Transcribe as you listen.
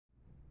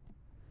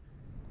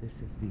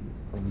This is the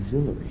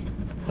auxiliary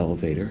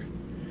elevator,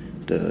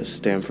 the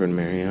Stamford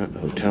Marriott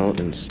Hotel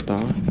and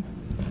Spa.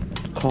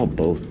 Call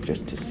both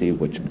just to see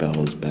which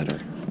bell is better.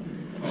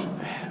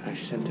 I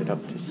sent it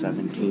up to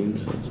 17,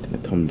 so it's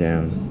going to come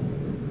down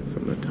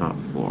from the top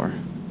floor.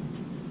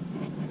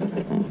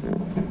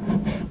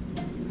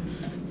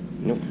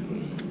 Nope,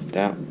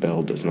 that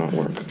bell does not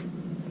work.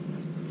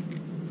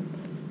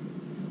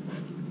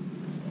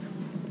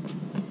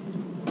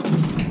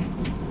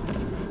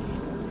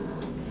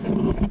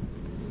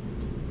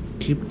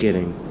 Keep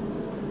getting.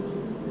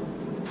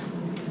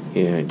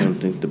 Yeah, I don't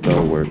think the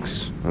bell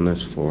works on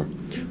this floor.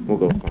 We'll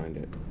go find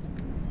it.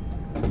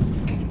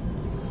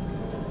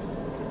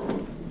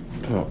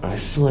 Oh, I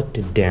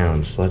selected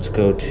down, so let's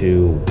go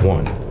to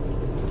 1,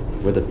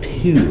 where the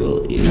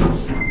pool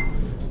is.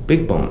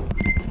 Big bump.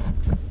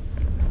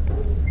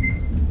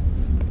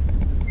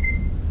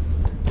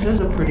 This is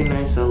a pretty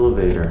nice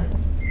elevator.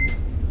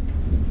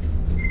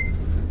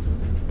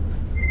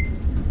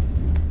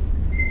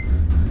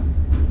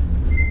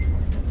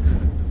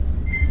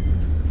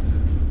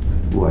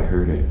 Ooh, I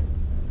heard it.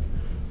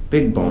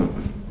 Big bump.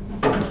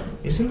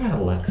 Isn't that a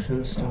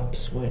Lexan stop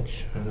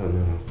switch? I don't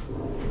know.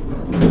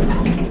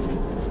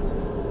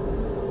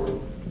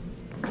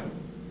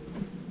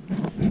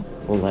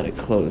 We'll let it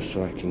close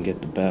so I can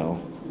get the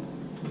bell.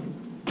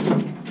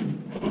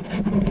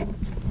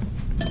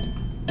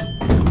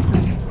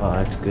 Oh,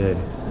 that's good.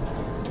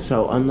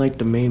 So, unlike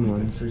the main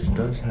ones, this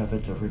does have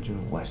its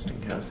original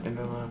Westinghouse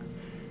interlock.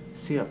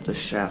 See up the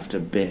shaft a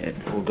bit.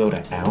 We'll go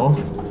to L.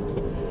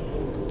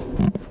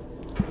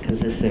 Because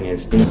this thing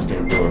is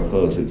instant door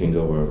close, we can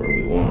go wherever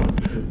we want.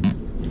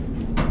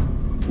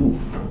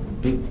 Oof,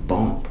 big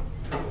bump.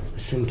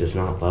 This thing does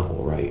not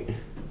level right.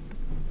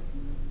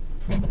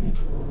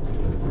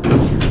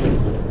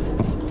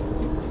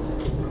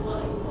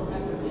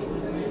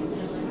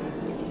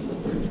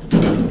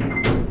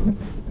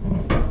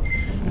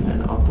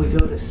 And up we go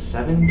to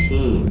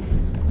 17,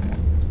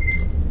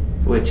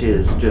 which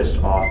is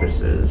just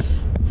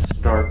offices.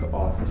 Stark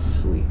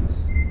office suites.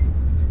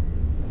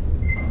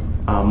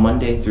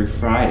 Monday through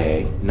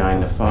Friday,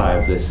 9 to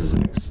 5, this is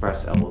an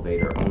express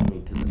elevator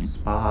only to the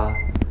spa,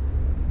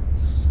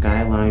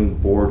 Skyline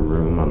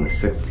boardroom on the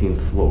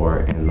 16th floor,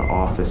 and the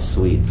office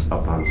suites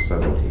up on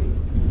 17.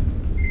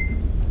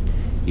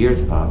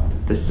 Ears pop.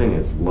 This thing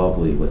is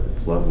lovely with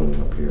its leveling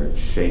up here. It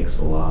shakes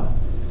a lot.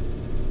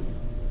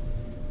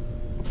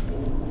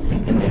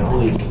 And they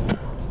always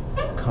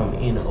come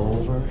in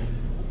over.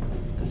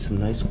 Got some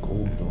nice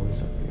gold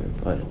doors up here,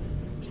 but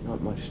there's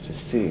not much to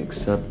see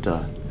except,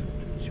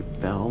 your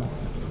bell.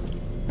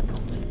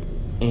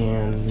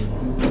 And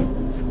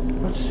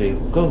let's see,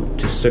 we'll go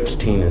to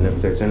 16, and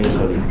if there's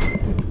nobody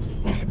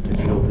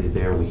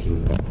there, we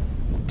can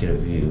get a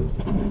view.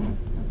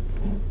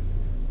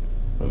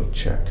 Let me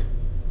check.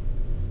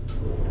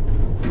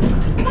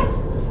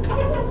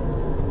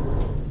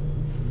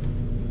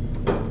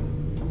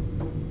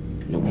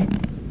 Nope.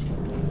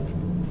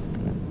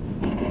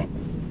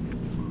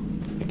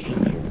 I came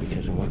here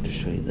because I wanted to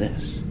show you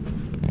this.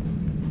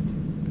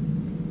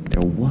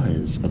 There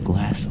was a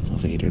glass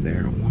elevator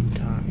there at one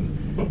time,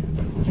 but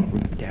it was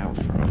ripped out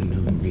for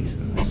unknown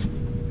reasons.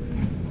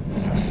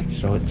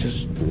 So it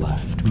just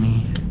left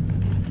me.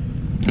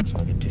 So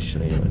I get to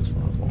show you its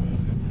level.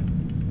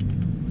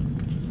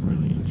 Which is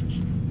really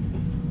interesting.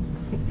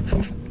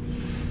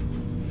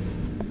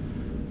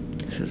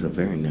 This is a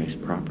very nice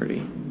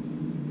property.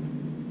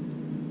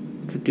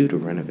 Could do to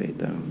renovate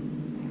though.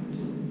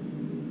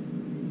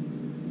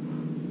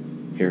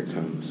 Here it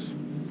comes.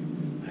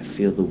 I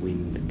feel the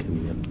wind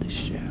coming up the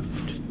shaft.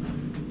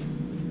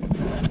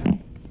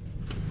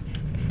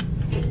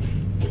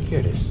 Here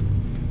it is.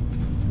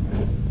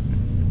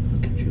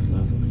 Look at your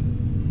leveling.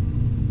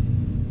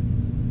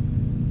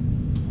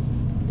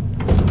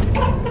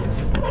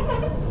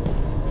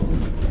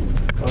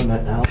 On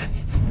that now.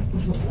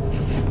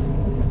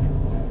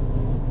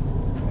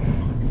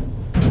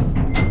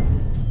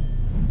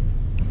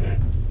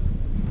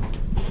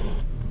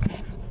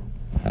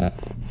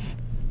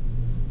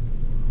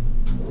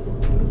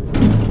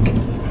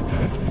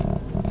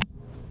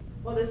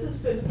 Well, this is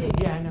 15.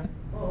 Yeah, I know.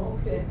 Oh,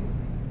 okay.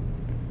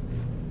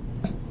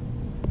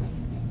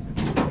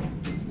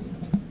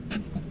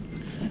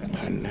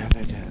 Now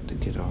I'd have to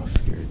get off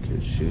here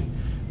because she's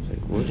like,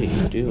 what are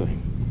you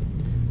doing?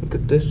 Look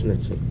at this, and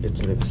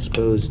it's an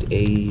exposed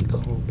AE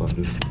call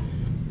button.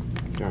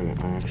 Darn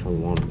it, I actually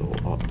want to go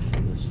up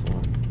from this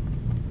floor.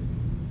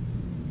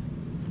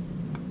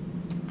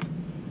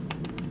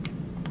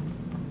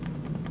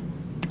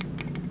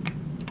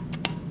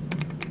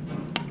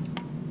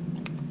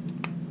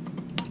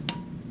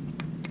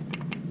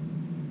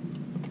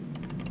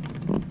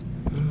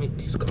 Make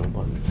these call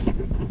buttons.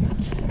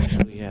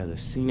 So yeah, the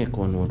scenic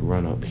one would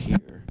run up here.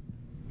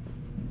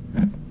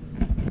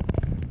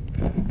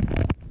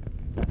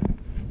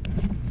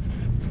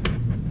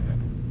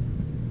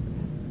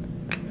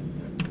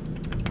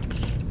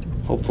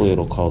 Hopefully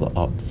it'll call the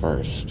up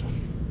first,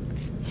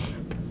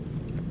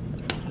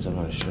 because I'm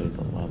going to show you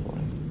the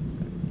leveling.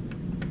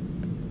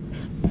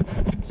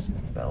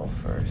 bell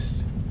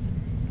first.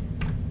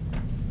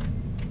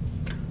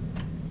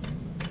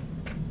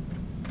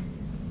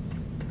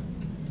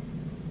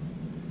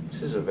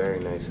 This is a very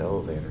nice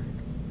elevator.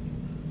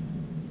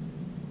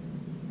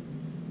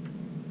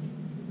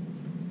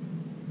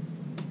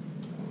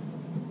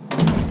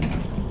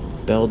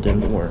 Bell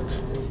didn't work.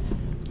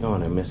 Oh,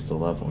 and I missed the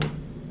leveling.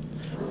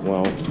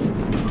 Well,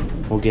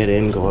 we'll get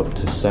in, go up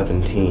to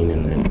 17,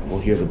 and then we'll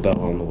hear the bell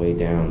on the way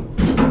down.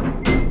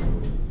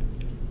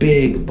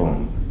 Big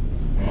bump.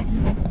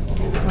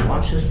 Now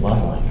watch this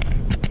leveling.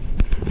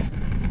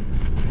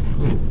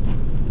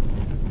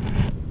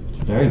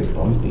 It's very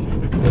bumpy.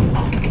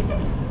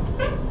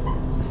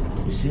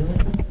 You see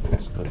that?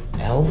 Let's go to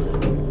L.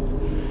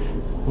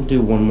 We'll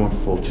do one more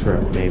full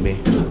trip, maybe.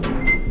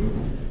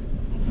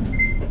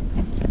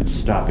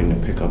 Stopping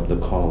to pick up the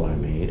call I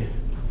made.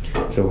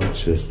 So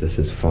watch this. This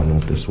is fun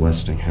with this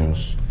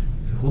Westinghouse.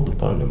 If you hold the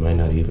button, it might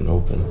not even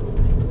open.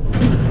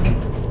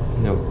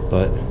 Nope,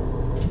 but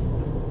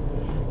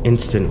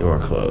instant door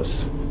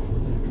close.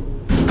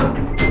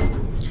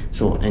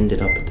 So we'll end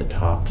it up at the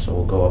top. So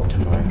we'll go up to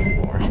my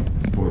floor,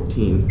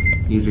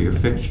 14. These are your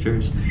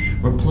fixtures.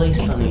 Were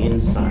placed on the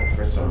inside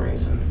for some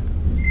reason.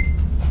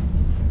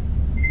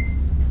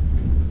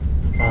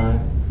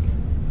 5.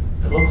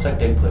 It looks like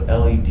they put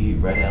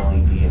LED, red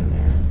LED in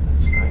there.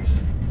 That's nice.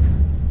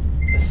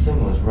 This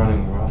thing was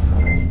running rough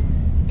when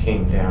I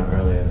came down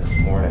earlier this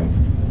morning.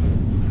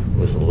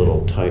 Was a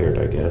little tired,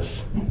 I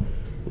guess.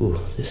 Ooh,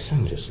 this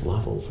thing just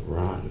levels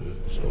rotten.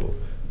 So,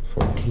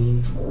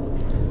 14.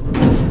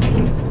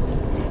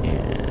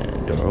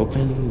 And door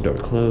open, door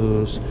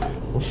close.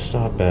 We'll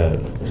stop at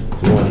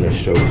 1 to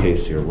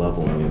showcase your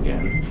leveling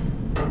again.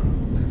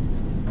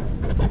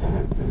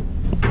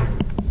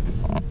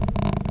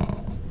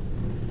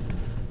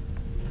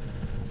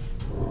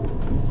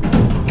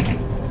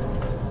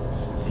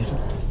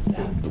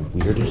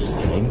 Weirdest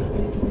thing.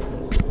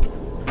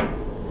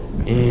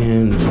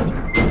 And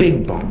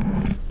big bump.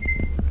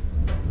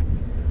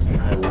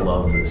 I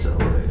love this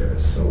elevator.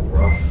 It's so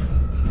rough.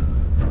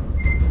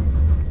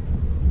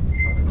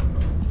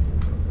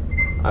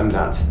 I'm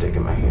not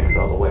sticking my hand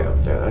all the way up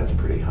there. That's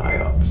pretty high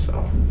up,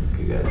 so if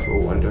you guys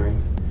were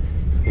wondering.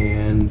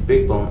 And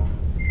big bump.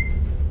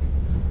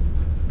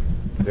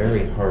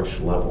 Very harsh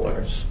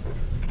levelers.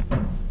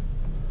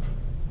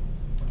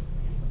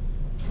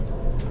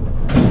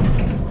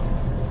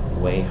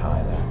 Way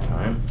high that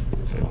time.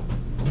 So.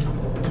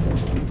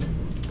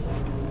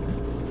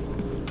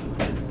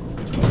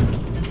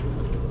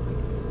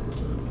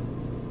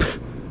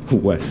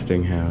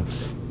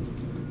 Westinghouse.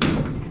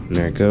 And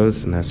there it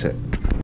goes, and that's it.